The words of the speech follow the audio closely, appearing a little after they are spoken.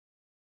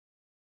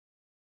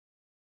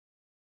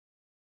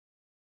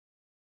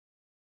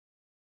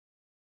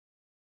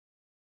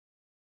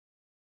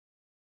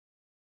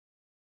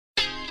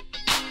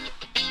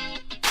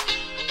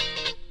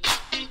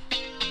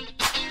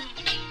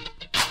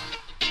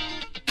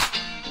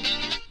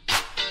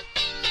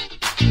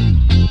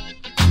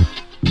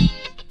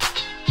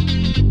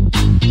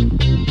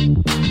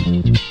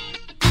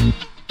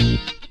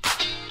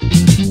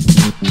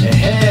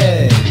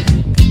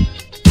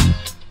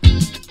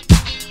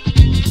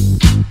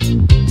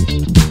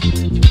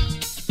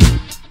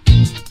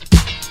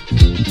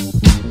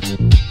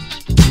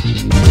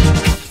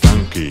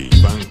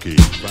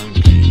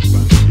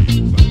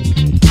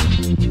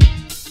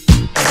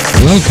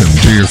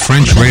to your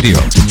French radio.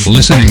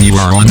 Listening, you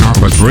are on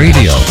Avec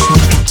Radio.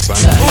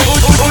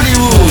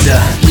 Hollywood,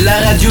 la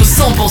radio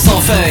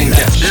 100% funk.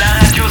 La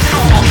radio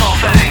 100%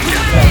 funk.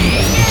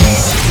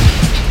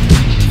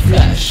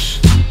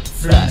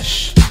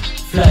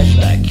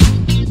 Flashback.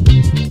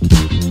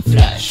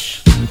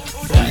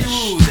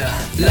 Hollywood,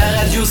 la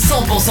radio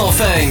 100%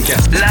 funk.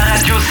 La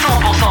radio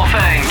 100%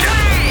 funk.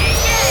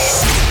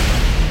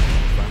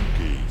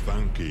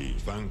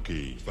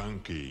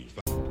 Funky.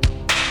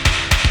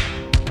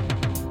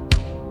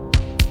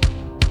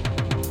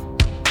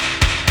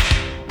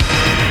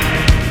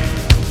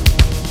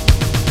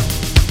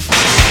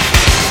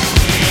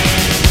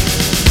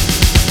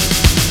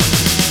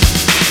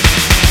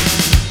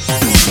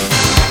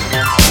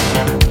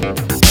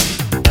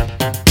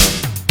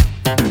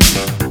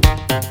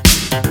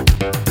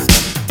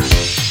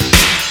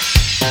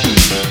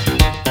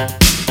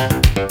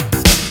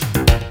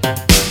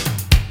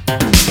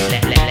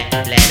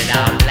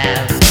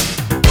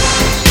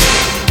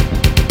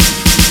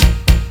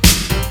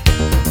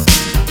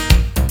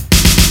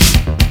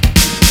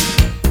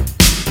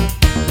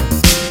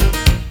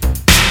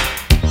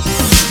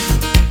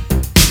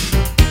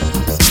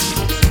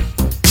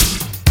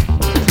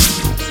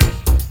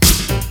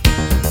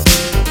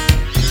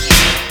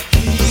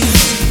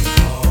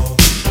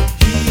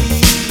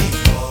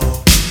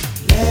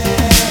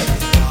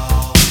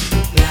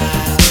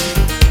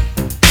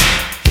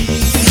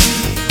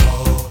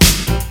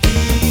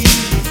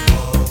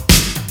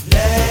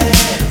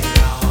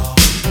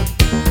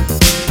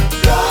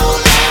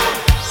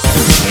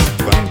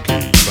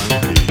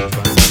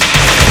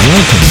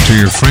 To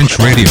your French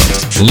radio.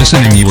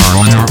 Listening, you are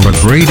on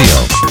Avec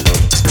Radio.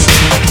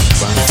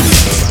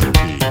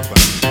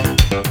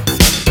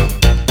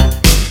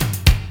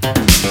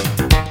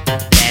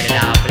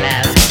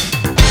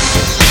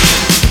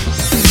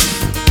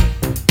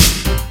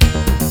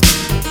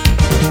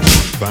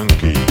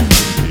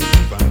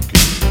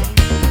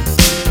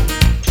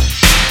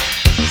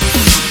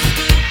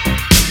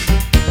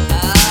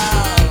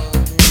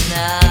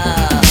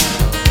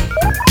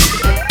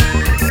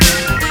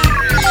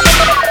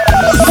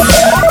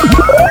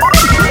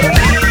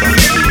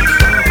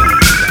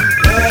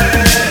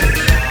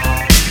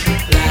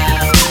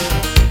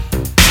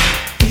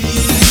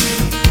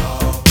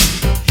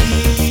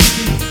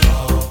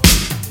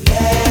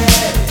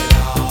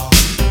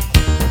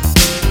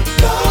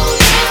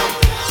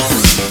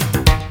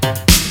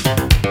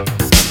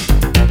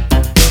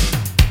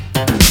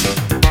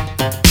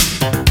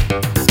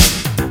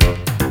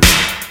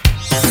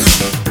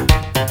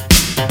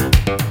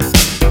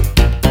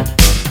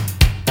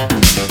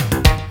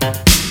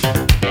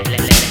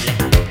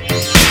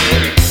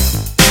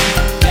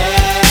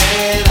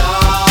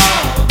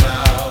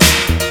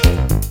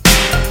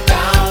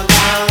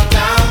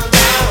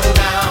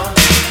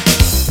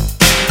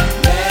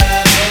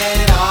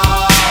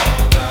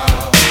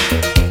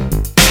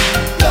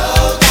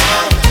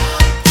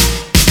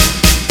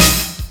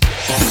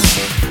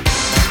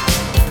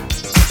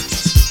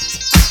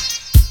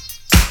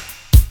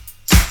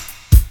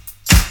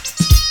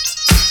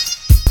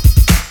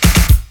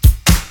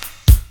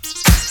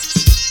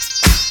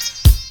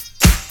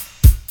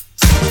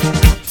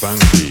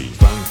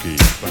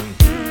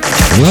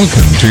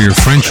 Welcome to your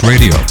French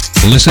radio.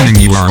 Listening,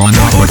 you are on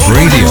Avec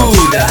Radio.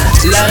 Hollywood,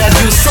 la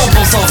radio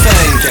 100%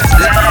 funk.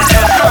 La radio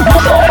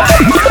 100%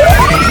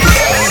 funk.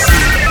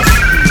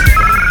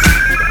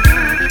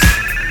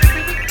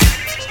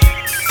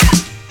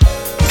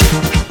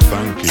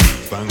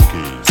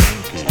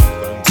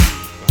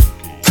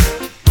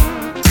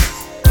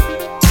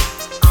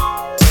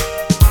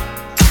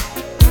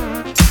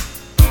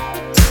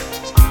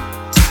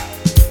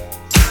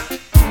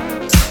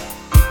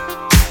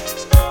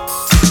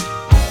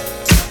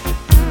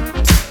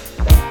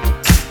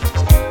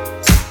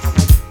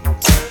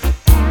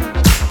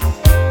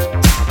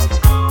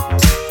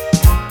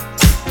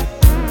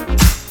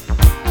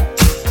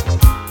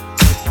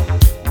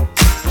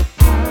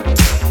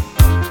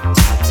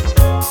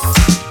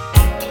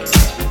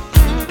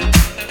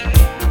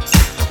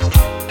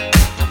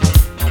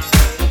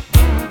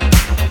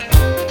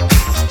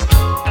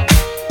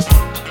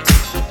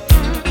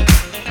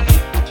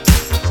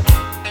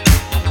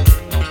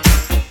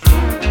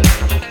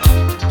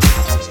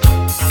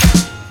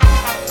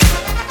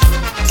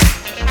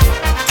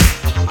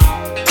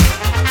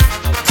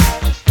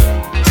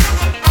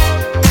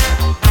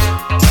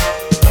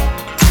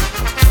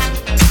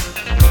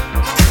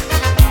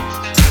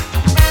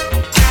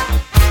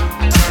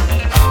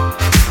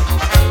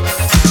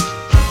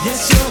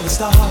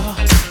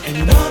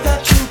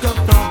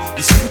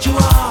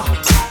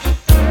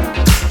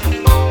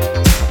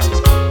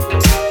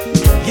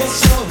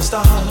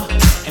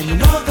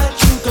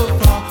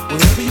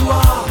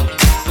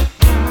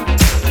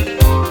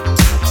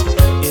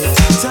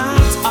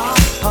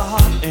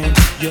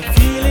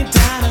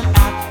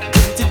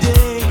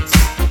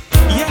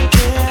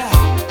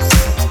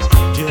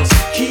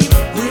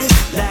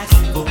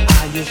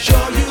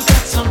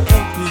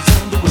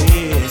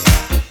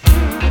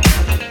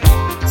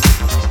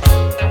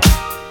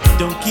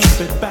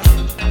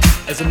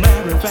 As a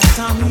matter of fact,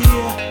 I'm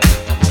here.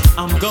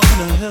 I'm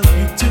gonna help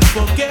you to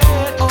forget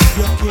all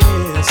your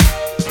cares.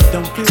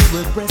 Don't feel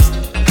regrets,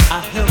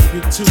 I help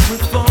you to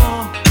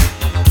reform.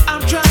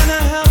 I'm trying to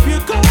help you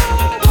go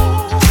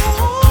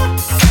on.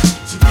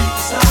 To be the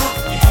star,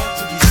 you have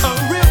to be a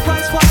real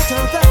prize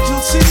fighter that you'll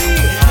see.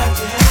 You have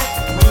to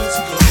have the will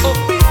to go. Or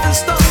beat the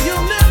star,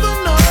 you'll never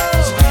know.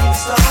 To be the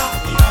star,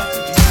 you have to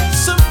be.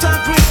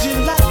 Sometimes when you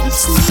like to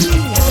see.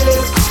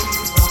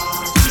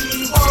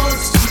 Everybody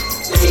wants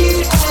to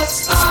be a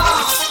star.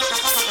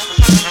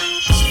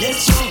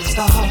 Yes, you're a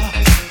star,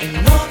 and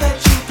you know that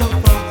you go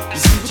far. You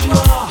see what you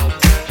are.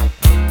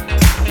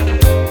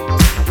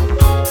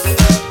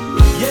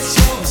 Yes,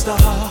 you're a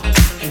star,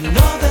 and you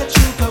know that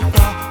you go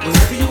far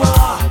wherever you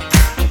are.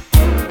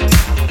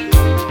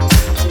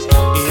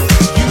 If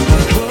you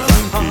work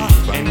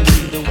hard and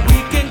when the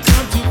weekend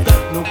comes, you've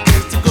got no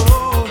place to go.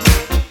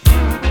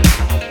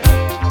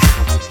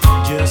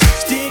 Just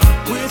stick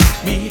with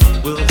me.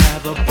 We'll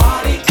have a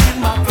party, and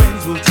my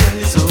friends will tell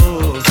you so.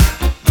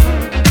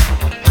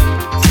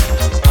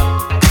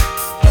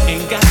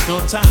 Ain't got no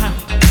time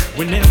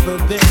whenever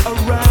they're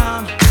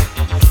around.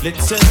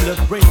 Let's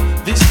celebrate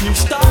this new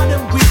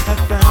stardom we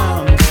have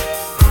found.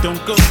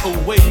 Don't go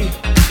away,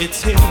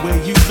 it's here where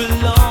you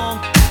belong.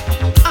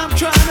 I'm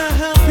trying to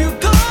help you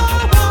go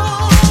on.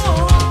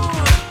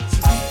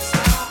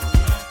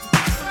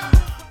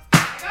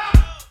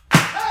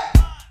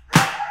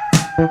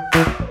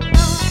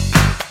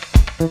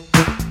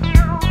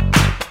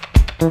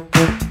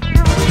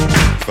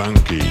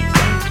 Funky,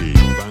 funky,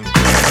 funky.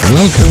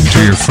 Welcome to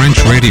your French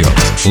radio.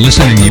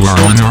 Listening, you are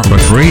on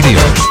Artwork Radio.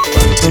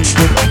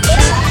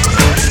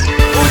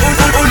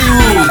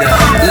 Hollywood,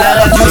 la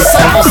radio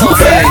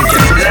 100% funk.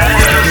 La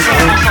radio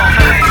 100%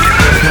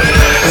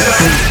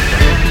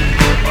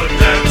 A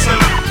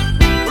dancer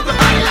with a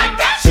body like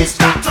that, she's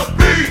got to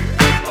be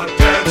a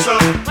dancer.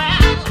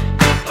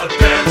 A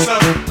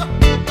dancer,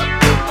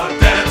 a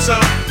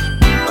dancer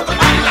with a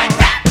body like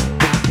that.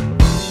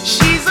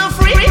 She's a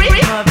freak,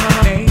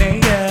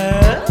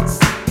 yes,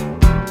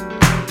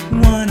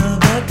 one of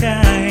a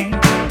kind.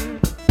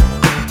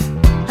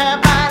 Her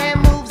body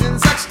moves in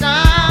such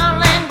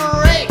style and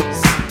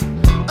grace,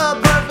 a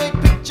perfect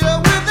picture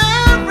with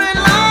every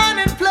line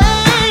in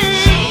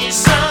place. She's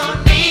so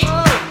neat,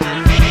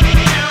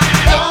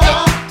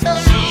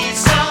 she's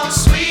so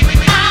sweet.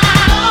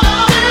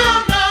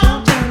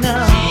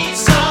 She's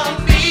so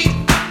neat,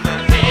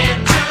 from head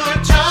to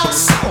toe.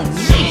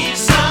 She's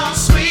so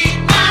sweet,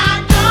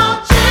 now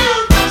don't you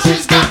know?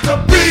 She's got to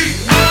be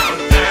a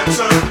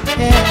dancer.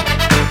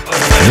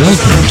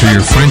 Welcome to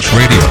your French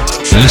radio.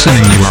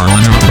 Listening, you are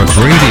on Artwork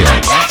Radio.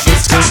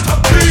 She's got to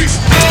be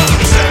a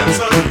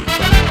dancer.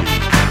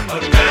 A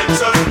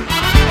dancer,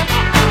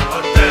 a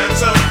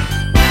dancer.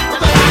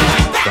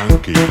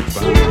 Funky,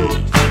 funky.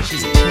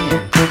 She's a 10.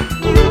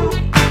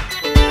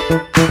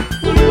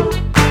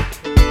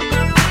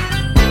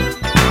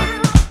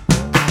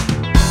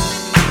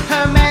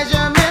 Her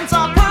measurements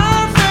are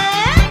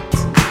perfect.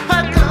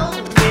 Her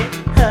clothes fit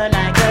her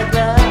like a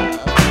glove.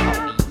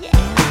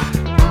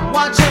 Yeah.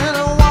 Watching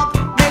her walk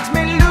makes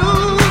me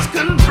lose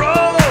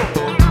control.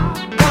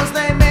 Once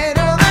they made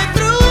her, they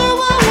threw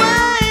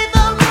away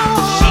the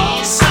road.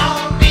 She's so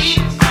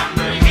neat, from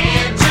her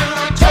head to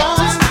her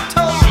toes.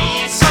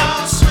 She's so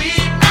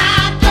sweet,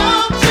 now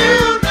don't you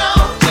know?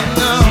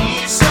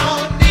 She's so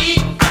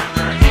neat, from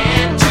her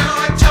head to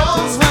her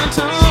toes.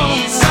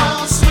 She's so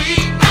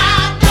sweet,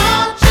 now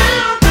don't you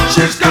know?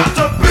 She's got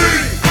to be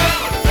a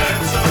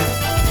dancer.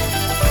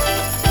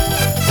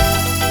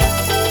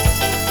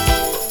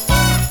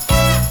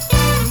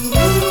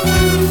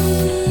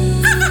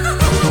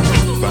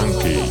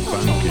 Funky,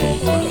 funky,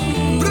 funky.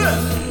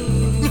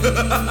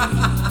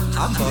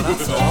 Funky,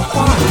 funky.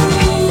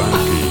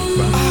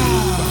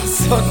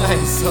 So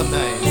nice, so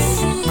nice.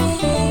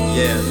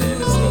 Yeah, man,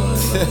 let's go.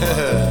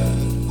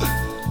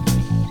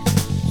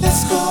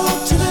 Let's go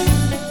out tonight.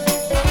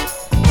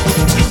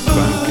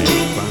 Funky,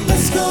 funky.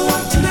 Let's go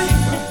out tonight.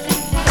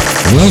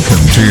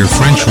 Welcome to your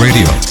French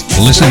radio.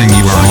 Listening,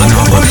 you are on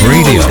Artwork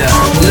Radio.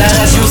 La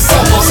radio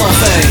 100%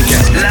 funk.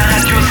 La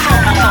radio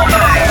 100%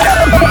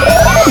 funk.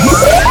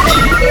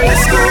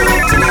 Let's go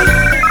out tonight.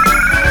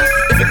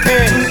 If you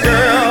can,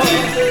 girl.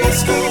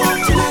 Let's go out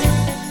tonight.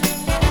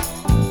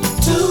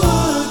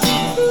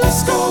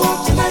 Let's go out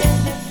tonight.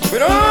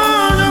 Put on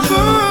the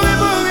boogie,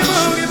 boogie,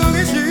 boogie,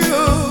 boogie shoes.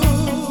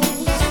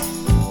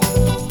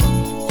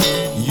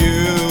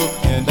 You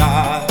and I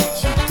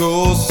should go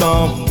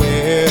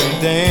somewhere and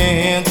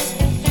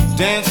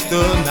dance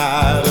the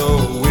night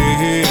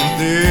away, and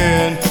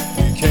then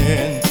we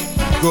can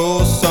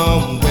go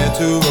somewhere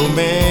to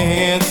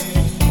romance.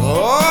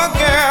 Oh,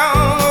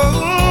 girl,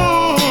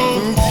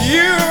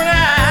 you and I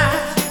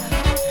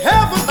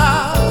have a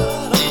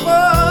lot of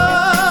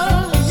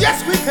fun. Yes,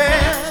 we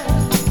can.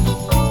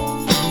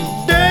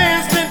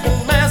 Dancing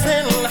and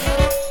dancing.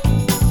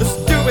 Let's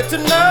do it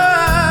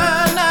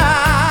tonight.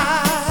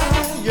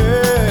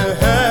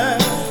 Yeah.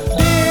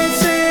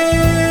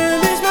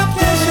 Dancing is my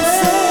pleasure.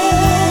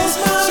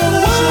 So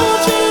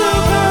won't you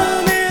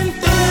come and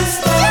dance?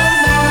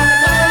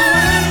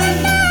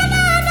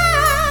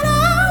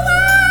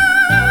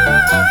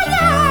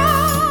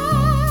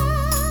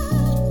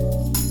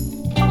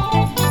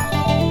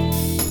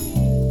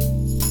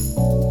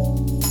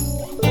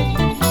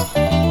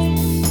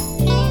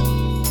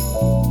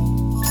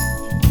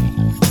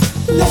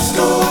 Let's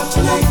go out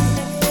tonight.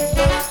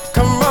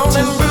 Come on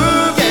and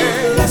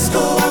boogie. Let's go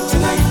out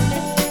tonight.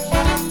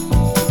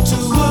 To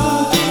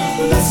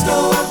boogie. Let's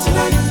go out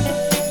tonight.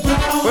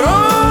 But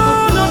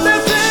oh, no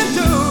listen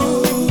to.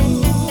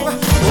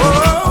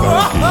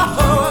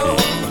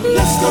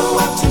 Let's go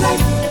out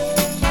tonight.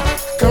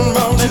 Come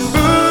on and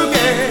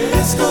boogie.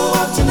 Let's go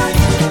out tonight.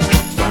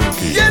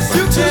 Yes,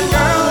 you can,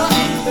 girl.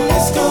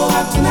 Let's go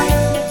out tonight.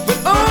 But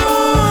oh,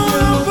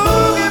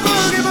 boogie,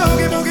 boogie,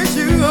 boogie, boogie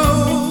shoes.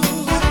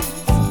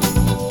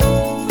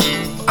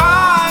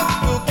 I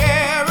will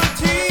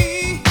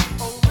guarantee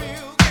a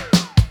real.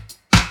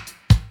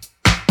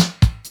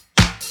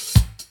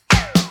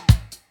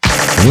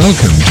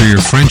 Welcome to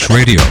your French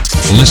radio.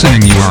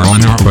 Listening, you are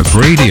on Artwork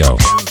Radio.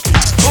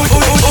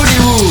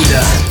 Hollywood,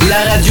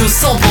 la radio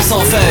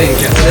 100%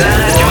 funk. La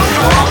radio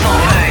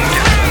 100% funk.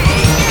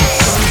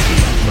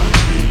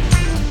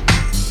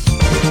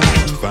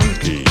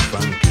 Funky,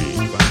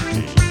 funky,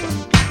 funky, funky.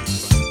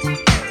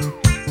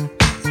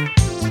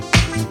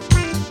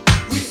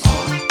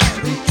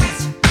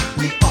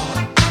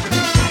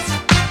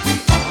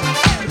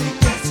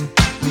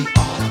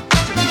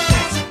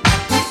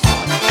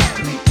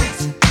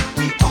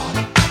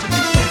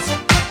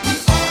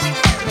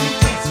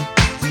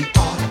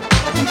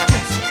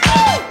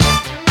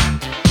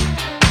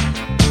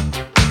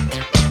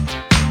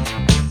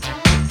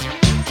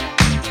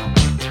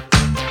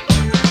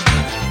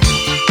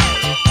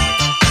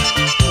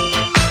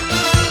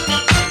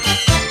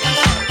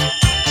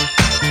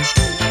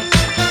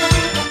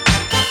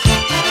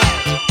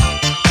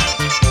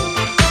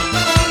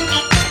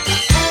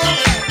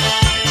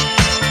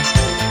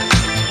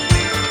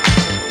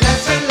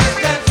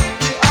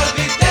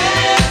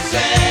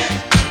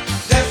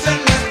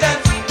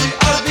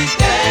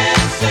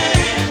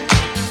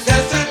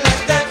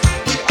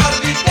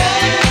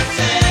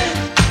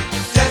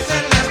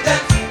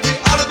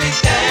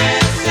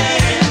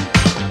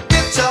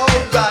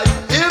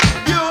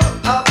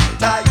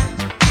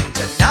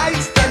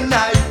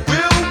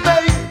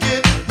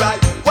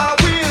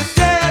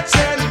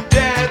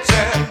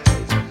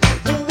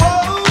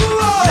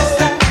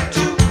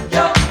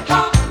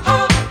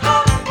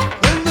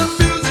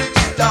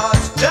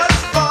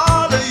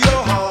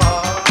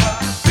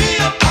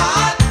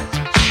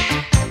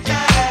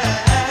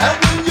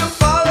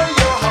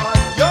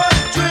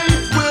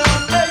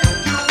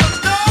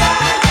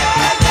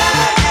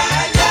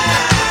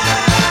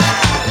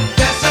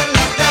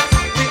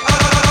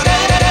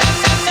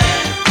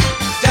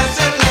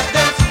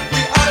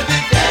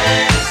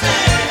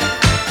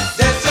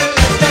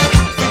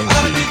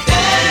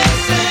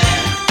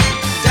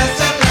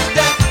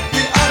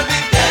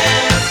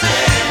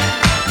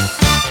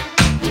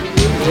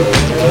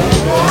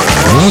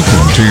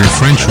 Welcome to your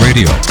French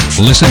radio.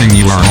 Listening,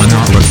 you are on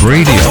Artwork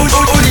Radio.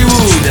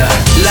 Hollywood,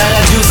 la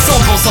radio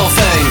 100%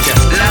 funk.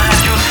 La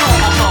radio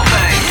 100%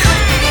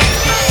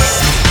 funk.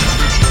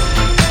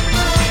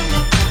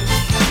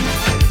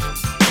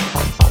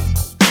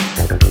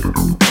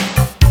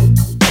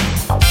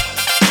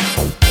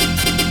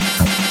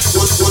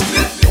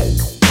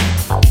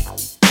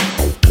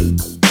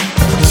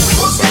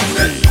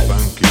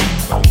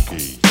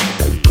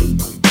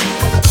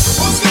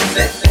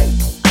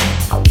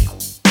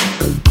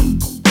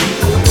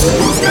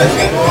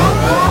 Funky,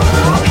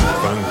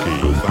 funky,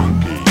 funky,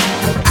 funky.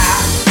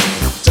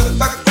 Took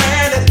for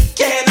granted,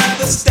 can't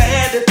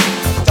understand it.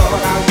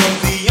 Thought I was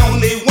the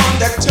only one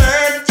that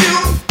turned you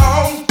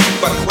on.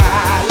 But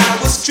while I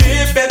was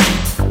tripping,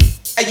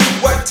 and you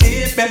were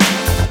tipping,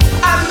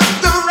 I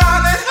looked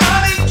around and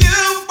honey, you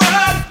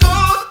were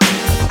good.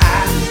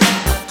 I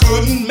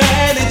couldn't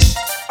manage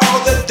all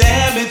the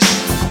damage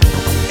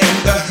and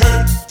the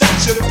hurt that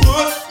you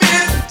put me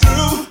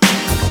through.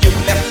 You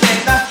left in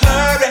a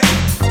hurry,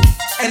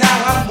 and now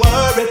I'm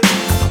worried.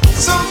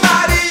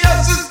 Somebody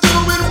else is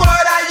doing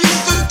what I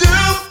used to do,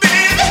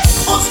 baby.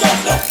 Who's got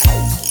that?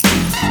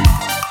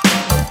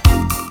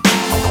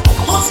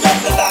 Who's got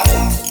the love?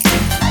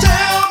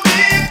 Tell me,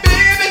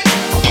 baby.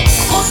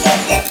 Who's got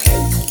that?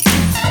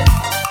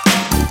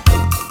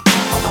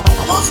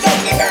 Who's got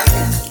the love?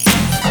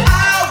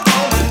 I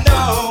wanna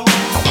know.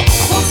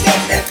 Who's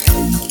got that?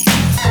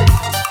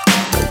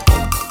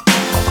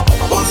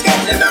 Who's got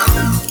the love?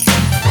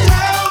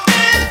 Tell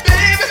me,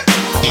 baby.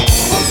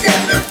 Who's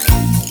got the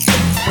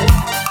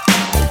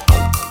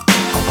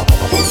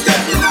Who's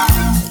getting it now?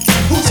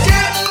 Who's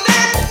getting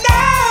it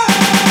now?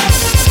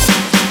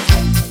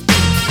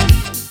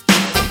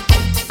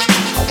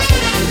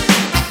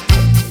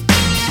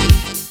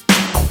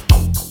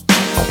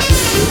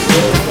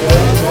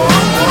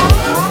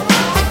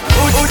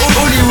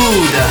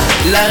 Hollywood,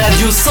 la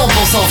radio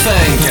 100%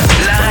 funk.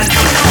 La radio 100%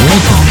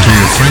 Welcome to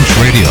your French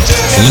radio.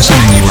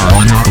 Listening, you are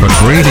on Artwork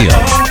Radio.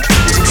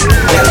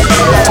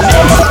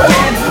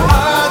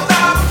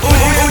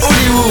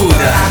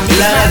 Hollywood,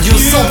 la radio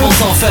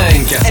 100%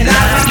 funk. La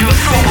radio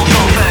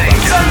 100%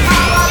 funk.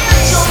 Somehow I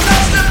let your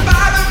love slip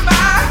out of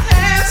my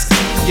hands.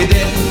 You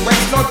didn't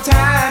waste no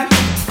time,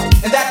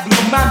 and that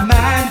blew my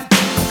mind.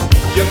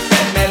 You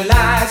fed me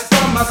lies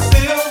from a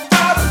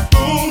silver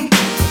spoon.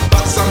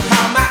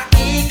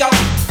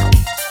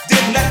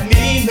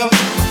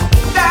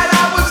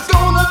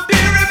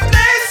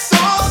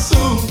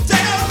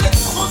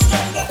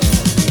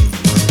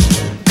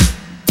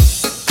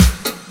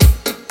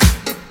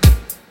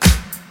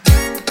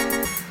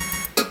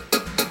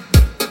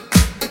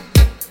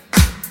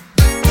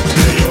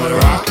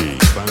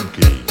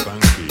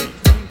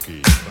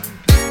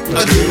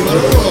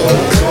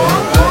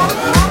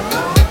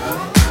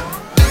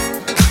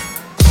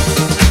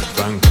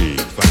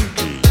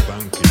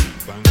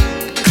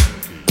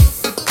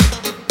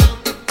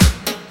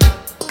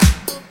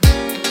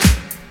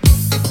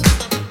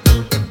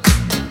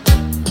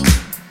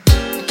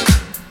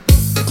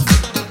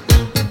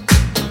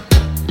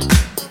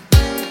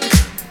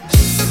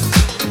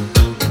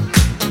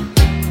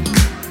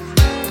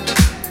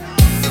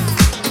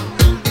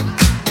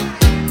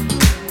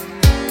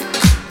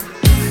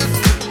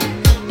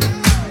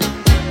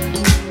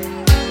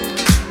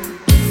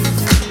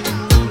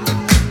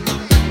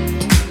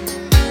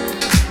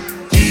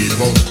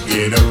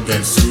 get up,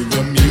 dance to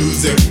the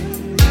music.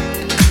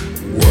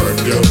 Work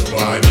your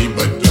body,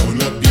 but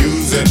don't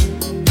abuse it.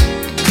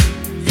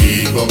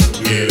 People,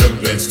 get up,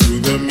 dance to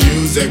the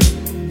music.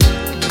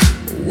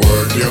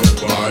 Work your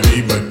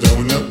body, but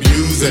don't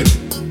abuse it.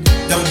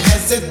 Don't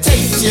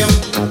hesitate, yo.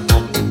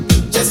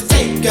 Just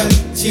take a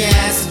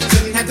chance.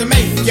 Shouldn't have to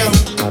make yo.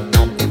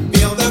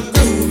 Feel the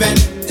groove and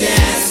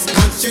dance.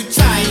 Once you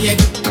try it,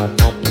 on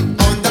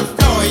the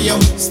floor yo,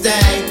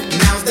 stay.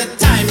 Now's the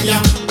time, yo,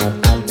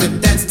 to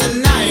dance the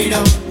night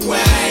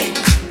away.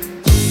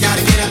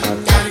 Gotta get up,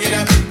 gotta get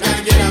up,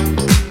 gotta get up.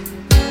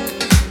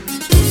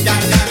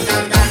 Gotta get up.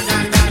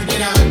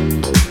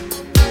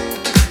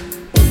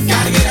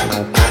 Gotta get up,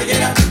 gotta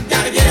get up,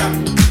 gotta get up.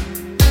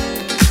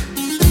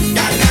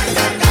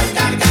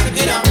 Gotta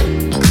get up.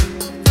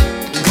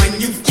 When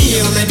you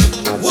feel it,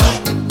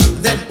 what?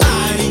 That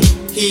body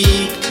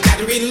heat,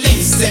 gotta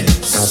release it.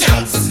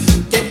 Shouts,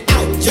 get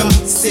out your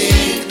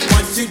seat.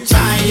 Once you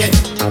try it,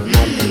 on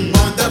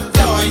the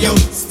floor you'll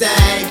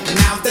stay.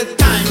 Now's the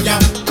time, yo,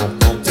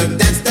 to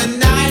dance the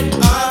night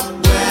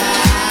away.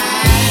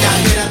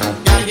 Gotta get up,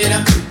 gotta get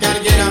up, gotta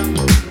get up.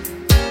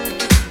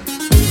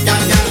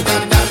 Gotta get up.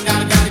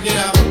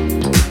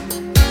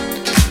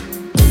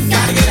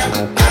 Gotta get up,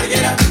 gotta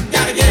get up,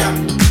 gotta get up.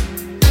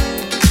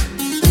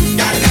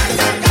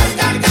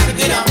 Gotta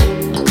get up.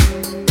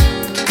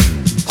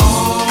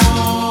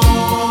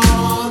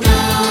 All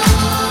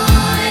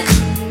night,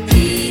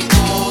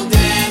 people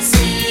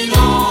dancing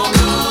all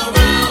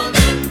around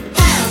and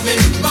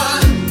having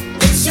fun.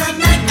 It's your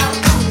night out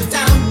on the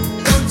town.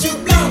 Don't you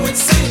blow and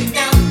sing it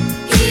down.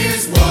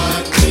 Here's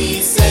what we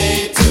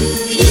say to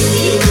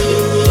you.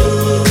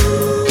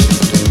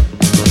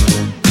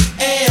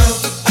 Ayo,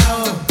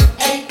 oh,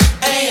 ay,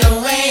 ayo,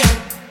 ayo,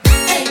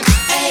 ay,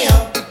 ayo,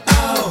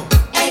 oh,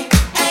 ay,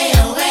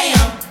 ayo,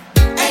 ayo,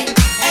 ay,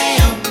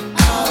 ayo,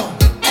 oh,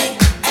 ay,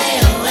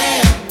 ayo,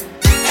 ayo,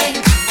 ay,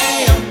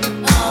 ayo,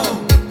 oh,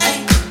 ay,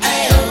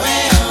 ayo,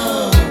 ayo.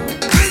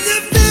 When you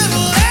feel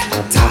that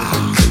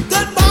time,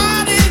 that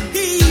body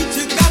heat,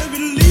 you gotta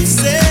release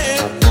it.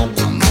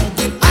 Come on,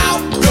 get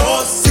out your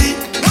seat.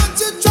 Once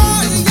you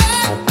try it,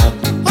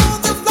 on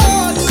the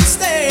floor you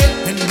stay.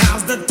 And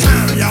now's the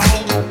time, y'all,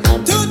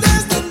 to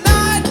dance the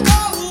night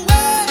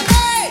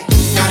away.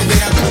 Gotta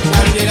get up,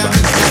 gotta get up.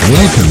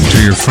 Welcome to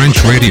your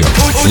French radio.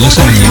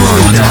 Listening, you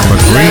are on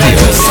Avec Radio.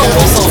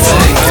 100%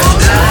 funk.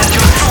 La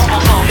radio 100% funk.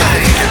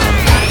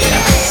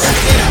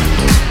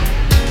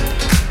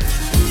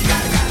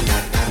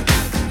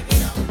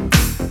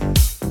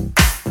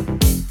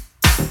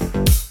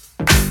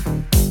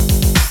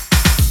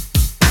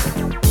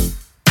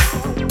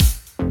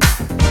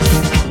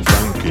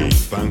 Funky,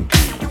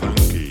 funky,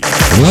 funky.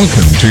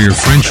 Welcome to your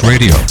French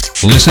radio.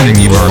 Listening,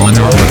 you are on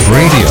Avec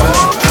Radio.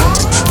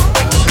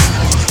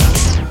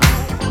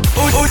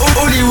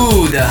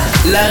 Hollywood,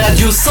 la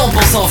radio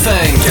 100%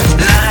 funk.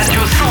 La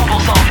radio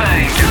 100%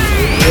 funk.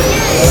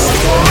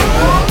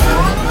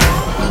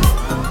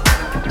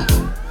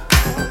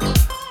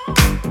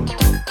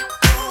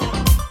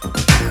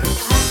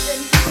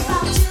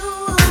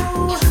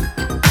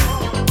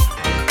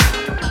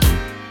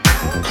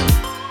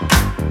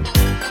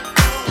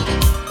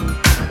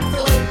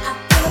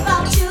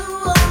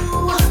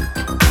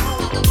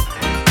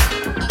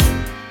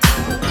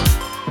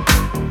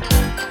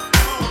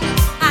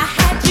 I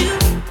had you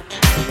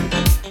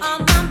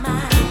on my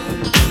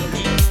mind.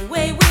 The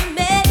way we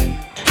met,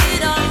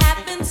 it all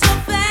happened so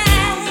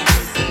fast.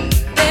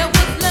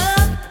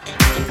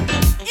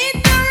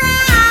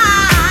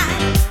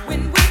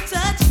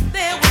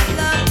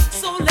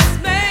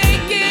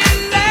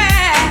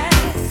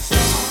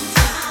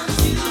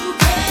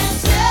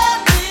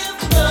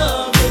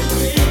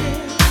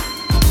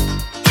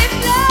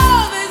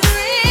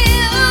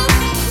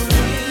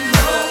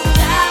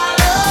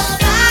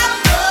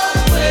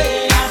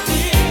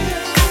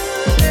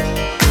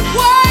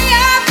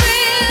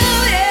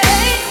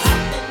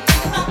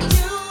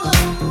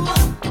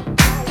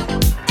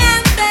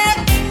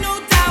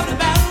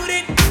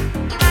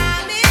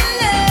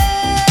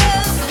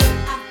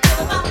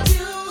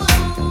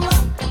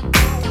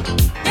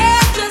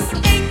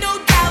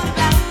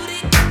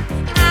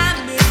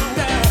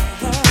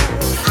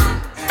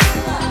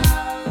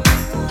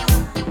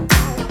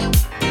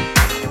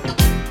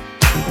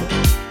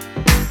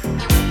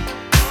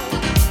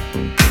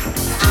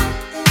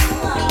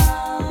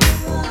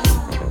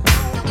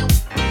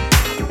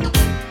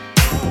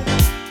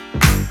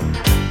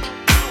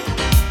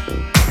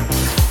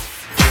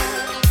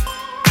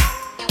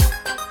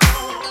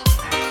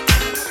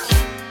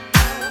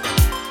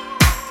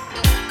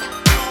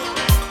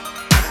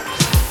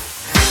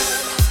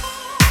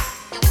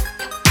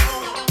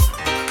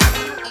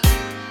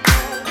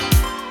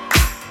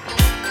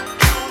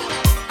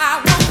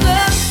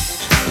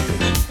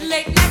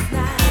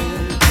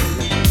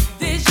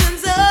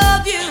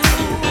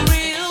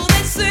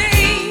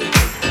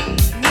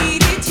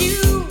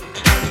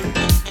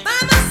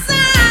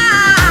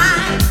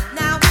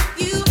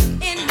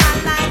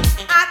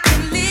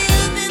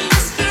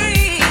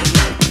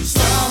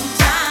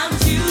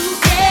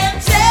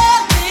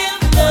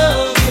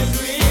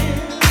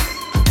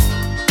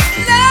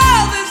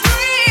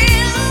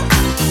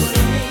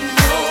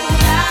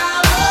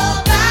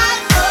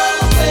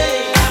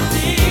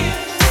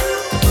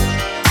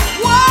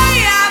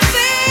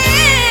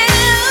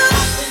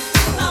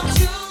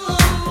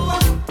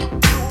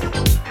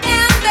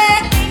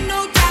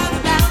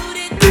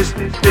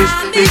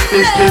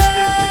 Welcome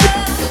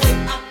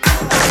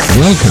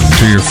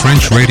to your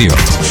French radio.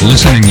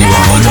 Listening, you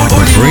are on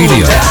Avec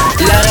Radio.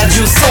 La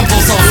radio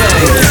 100%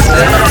 fake.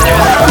 La radio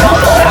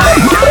 100%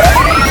 fake.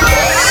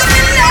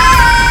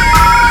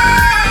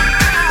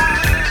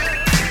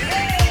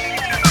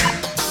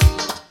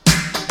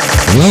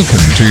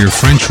 Welcome to your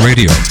French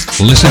radio.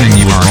 Listening,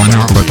 you are on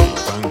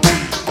Avec.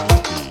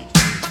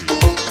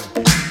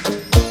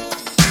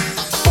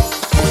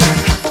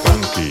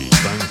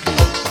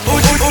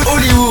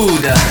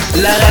 Hollywood,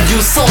 la radio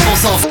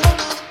 100%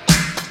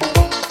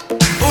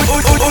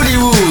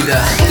 Hollywood,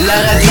 la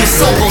radio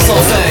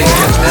 100% fake.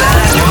 La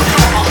radio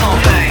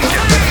 100% fake.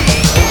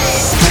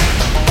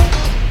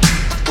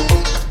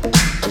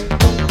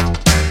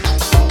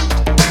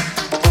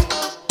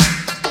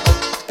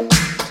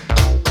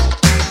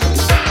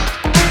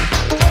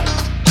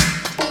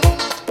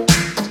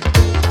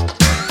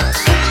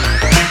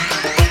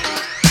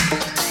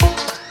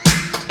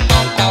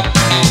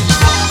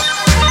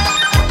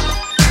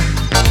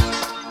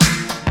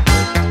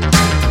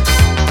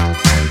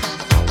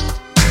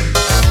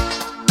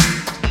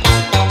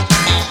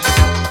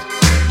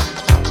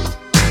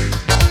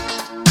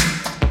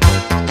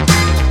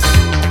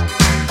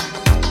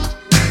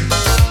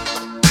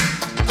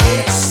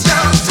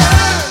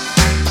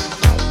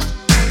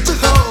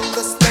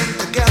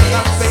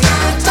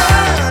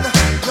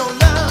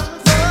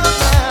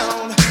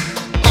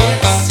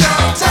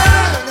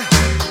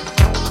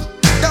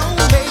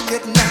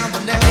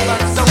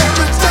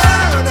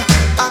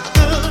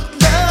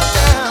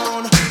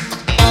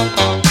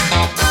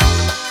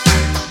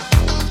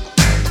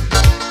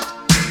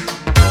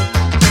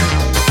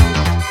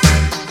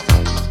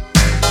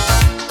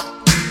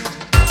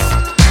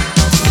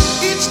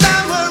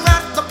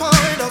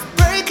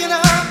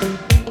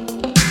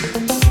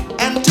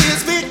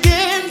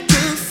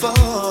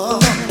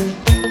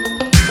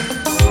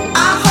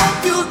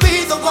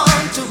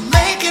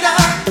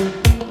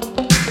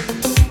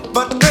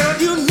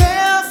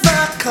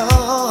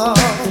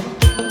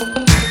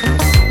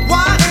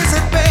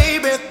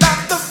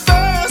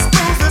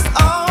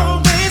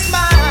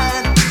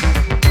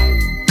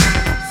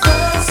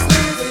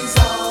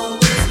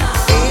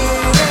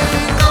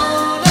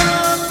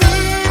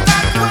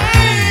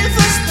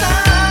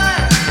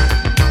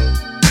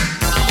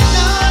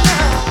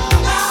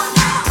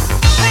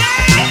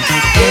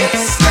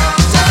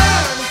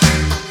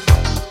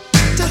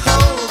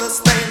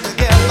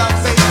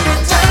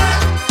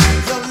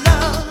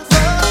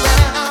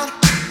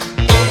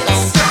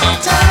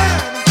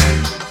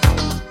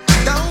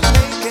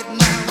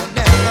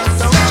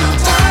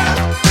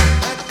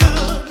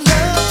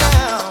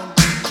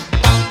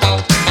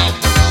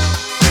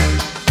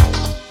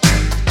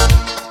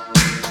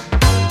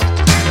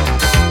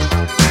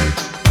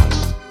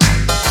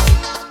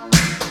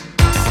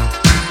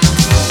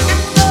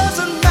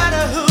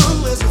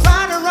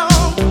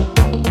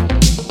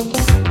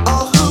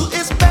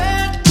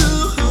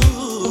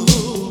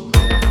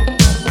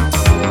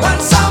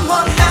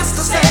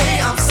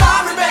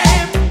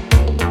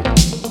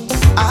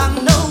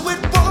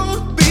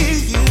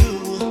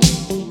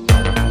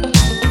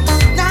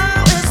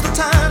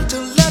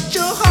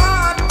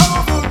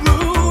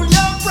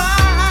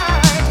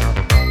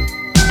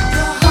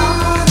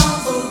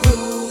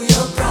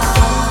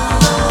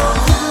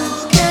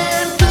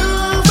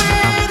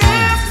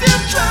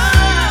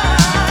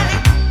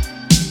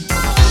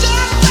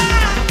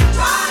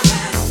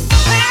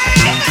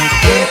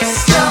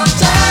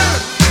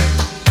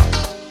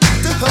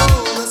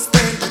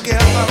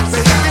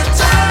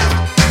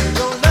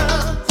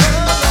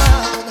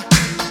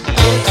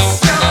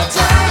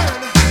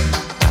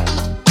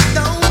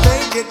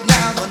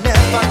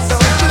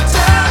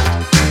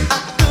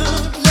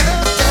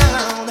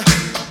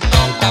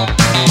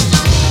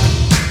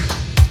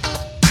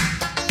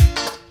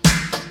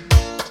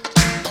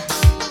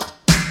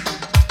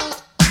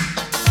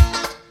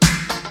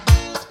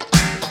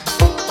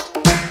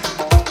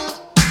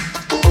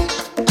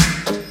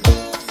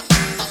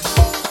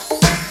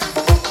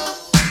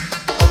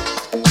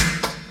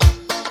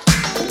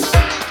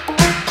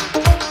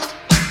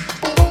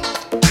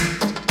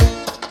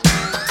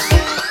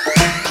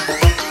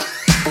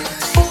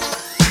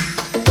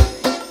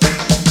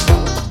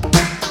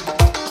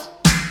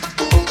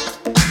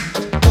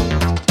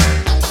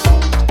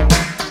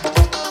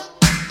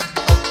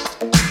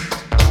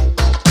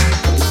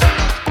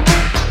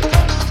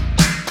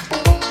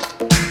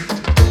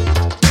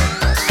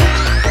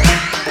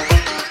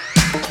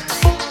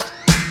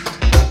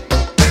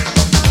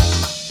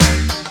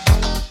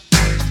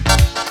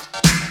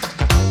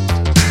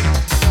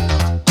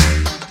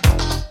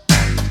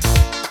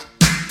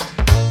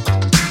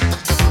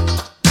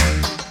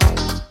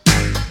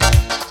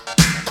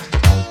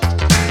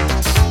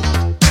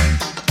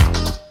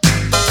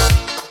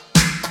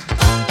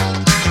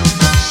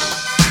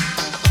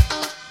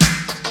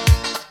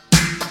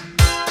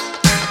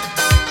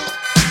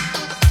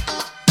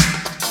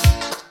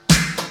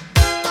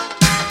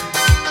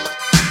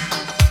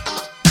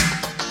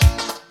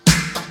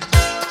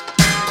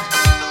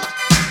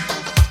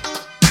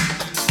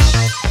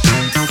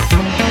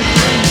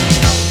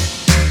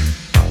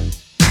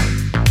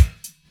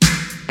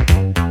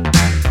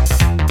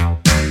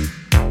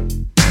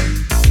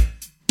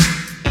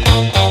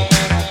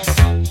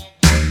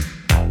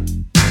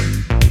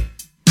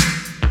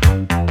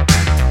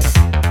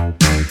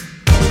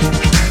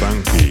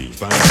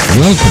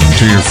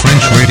 to your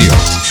French radio.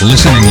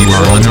 Listening you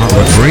are on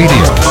with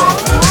radio.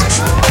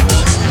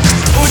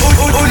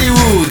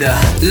 Hollywood,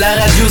 la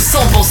radio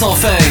 100%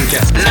 funk.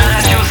 La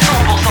radio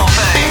 100%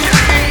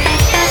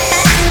 funk.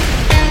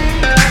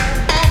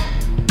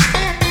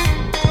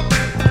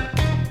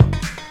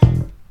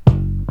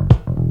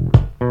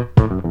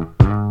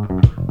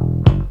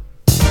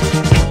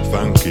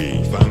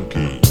 Funky,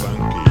 funky,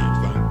 funky,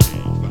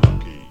 funky,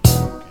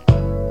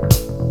 funky.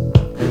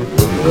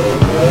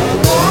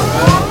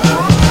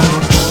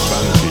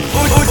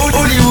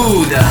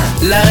 Hollywood,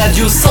 la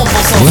radio 100%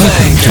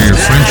 Welcome funk. to your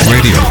French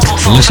radio.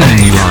 Listening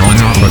you are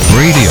on with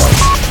radio.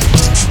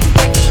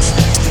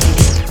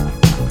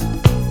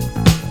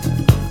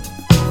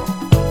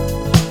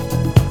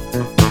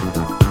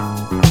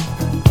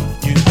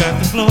 You got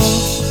the flow.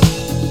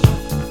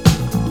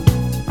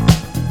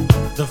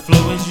 The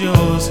flow is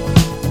yours.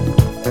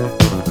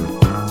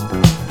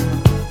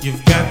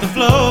 You've got the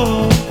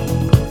flow.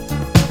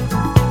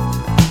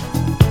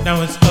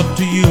 Now it's up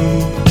to you.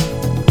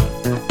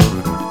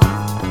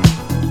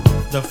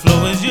 The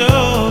flow is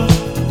yours.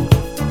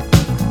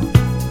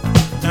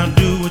 Now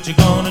do what you're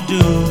gonna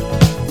do.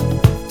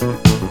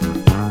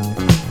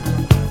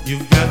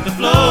 You've got the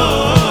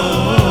flow.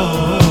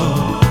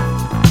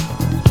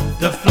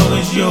 The flow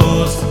is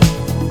yours.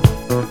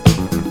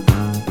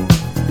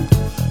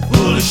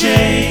 Pull the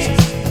shades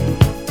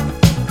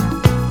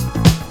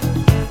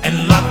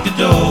and lock the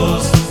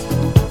doors.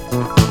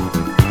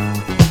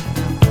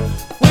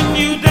 When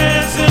you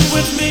dancing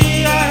with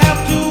me, I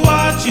have to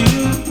watch you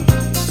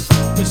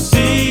to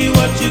see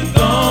what you're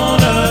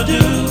gonna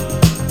do.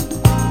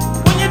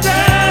 When you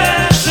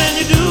dance and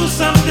you do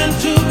something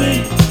to me,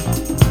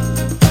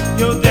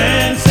 your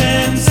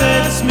dancing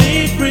sets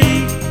me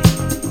free.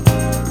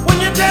 When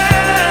you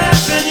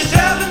dance and you're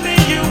telling me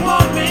you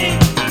want me,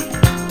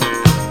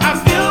 I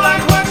feel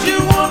like what you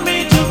want me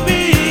to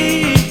be.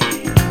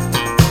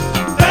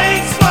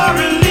 Thanks for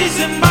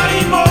releasing my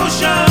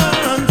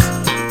emotions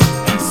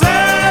and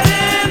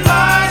setting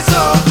my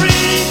soul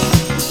free.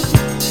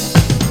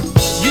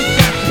 You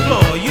got the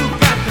floor, you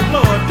got the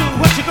floor. Do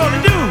what you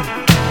gonna do.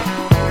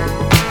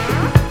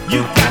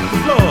 You got the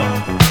floor.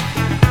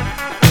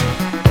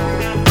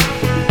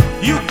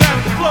 You got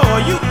the floor,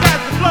 you got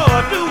the floor.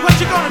 Do what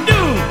you gonna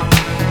do.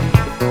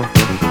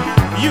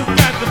 You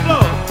got the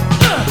floor.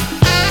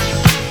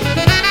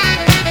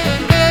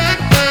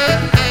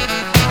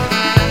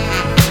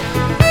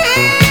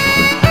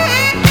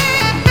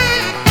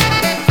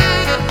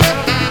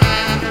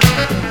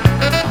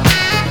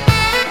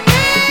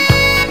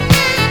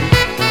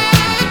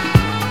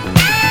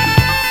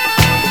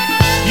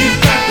 You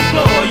got the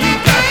floor, you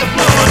got the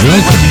floor.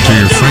 Welcome to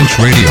your French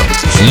radio.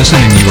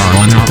 Listening you are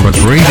on with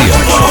radio.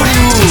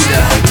 Hollywood,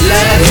 la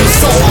radio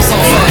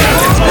 100% funk.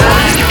 La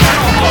radio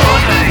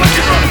 100% What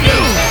you gonna do?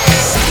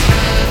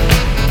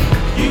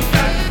 You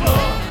got the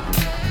floor.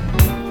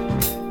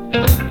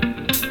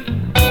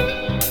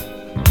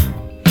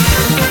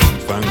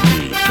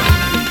 Funky, funky,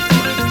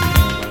 funky.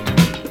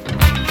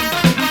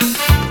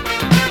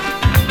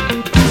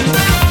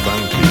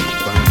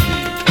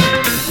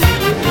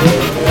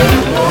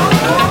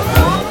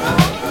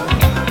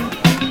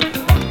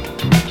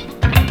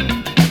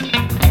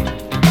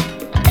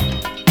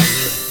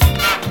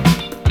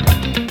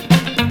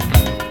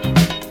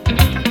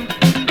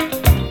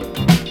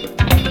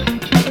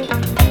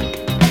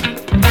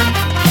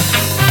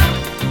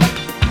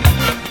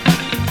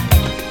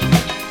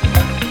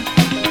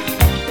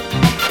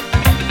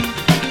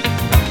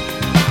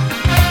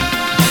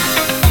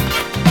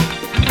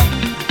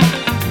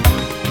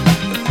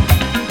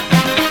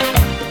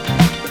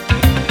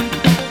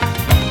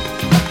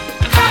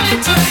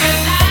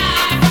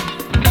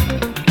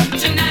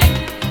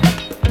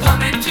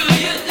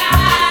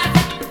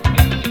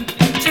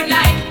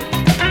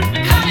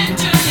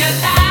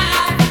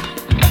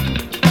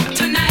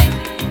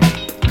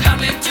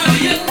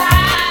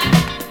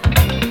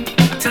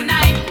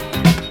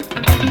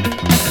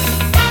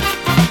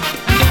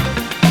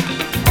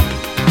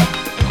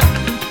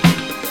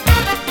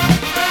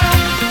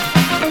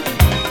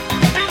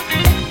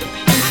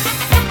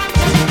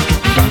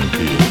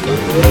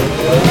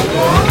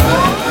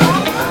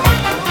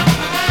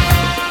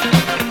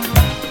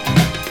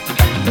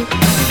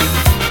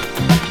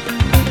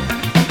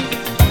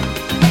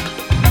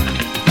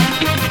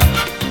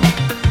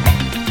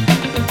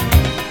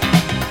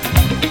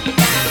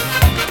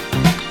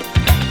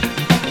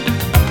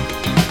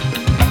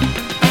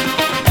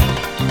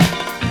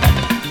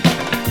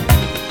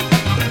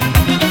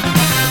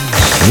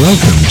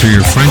 Welcome to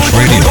your French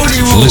radio.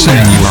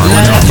 Listening you are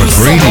on with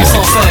radio.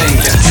 100%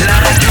 funk. La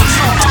radio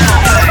 100%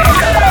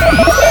 funk.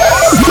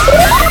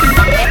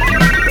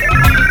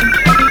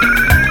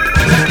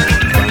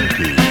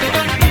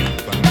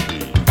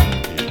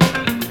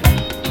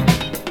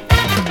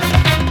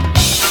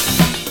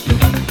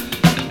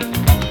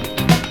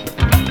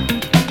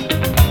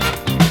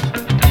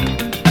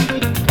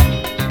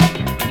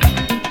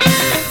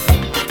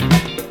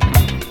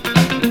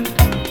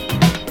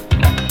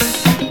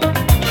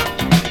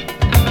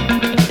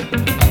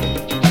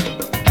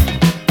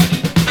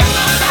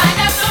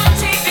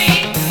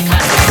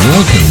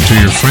 Welcome to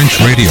your French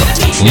radio.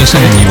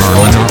 Listening, you are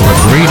on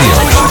Outlook Radio.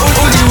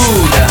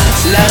 Hollywood,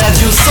 la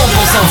radio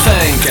 100%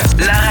 funk.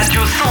 La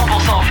radio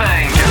 100%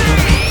 funk.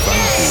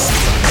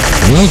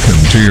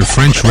 Welcome to your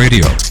French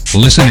radio.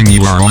 Listening,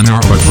 you are on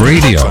Outlook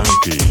Radio.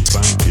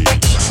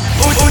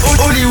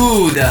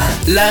 Hollywood,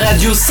 la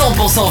radio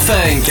 100%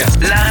 funk.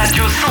 La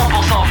radio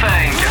 100%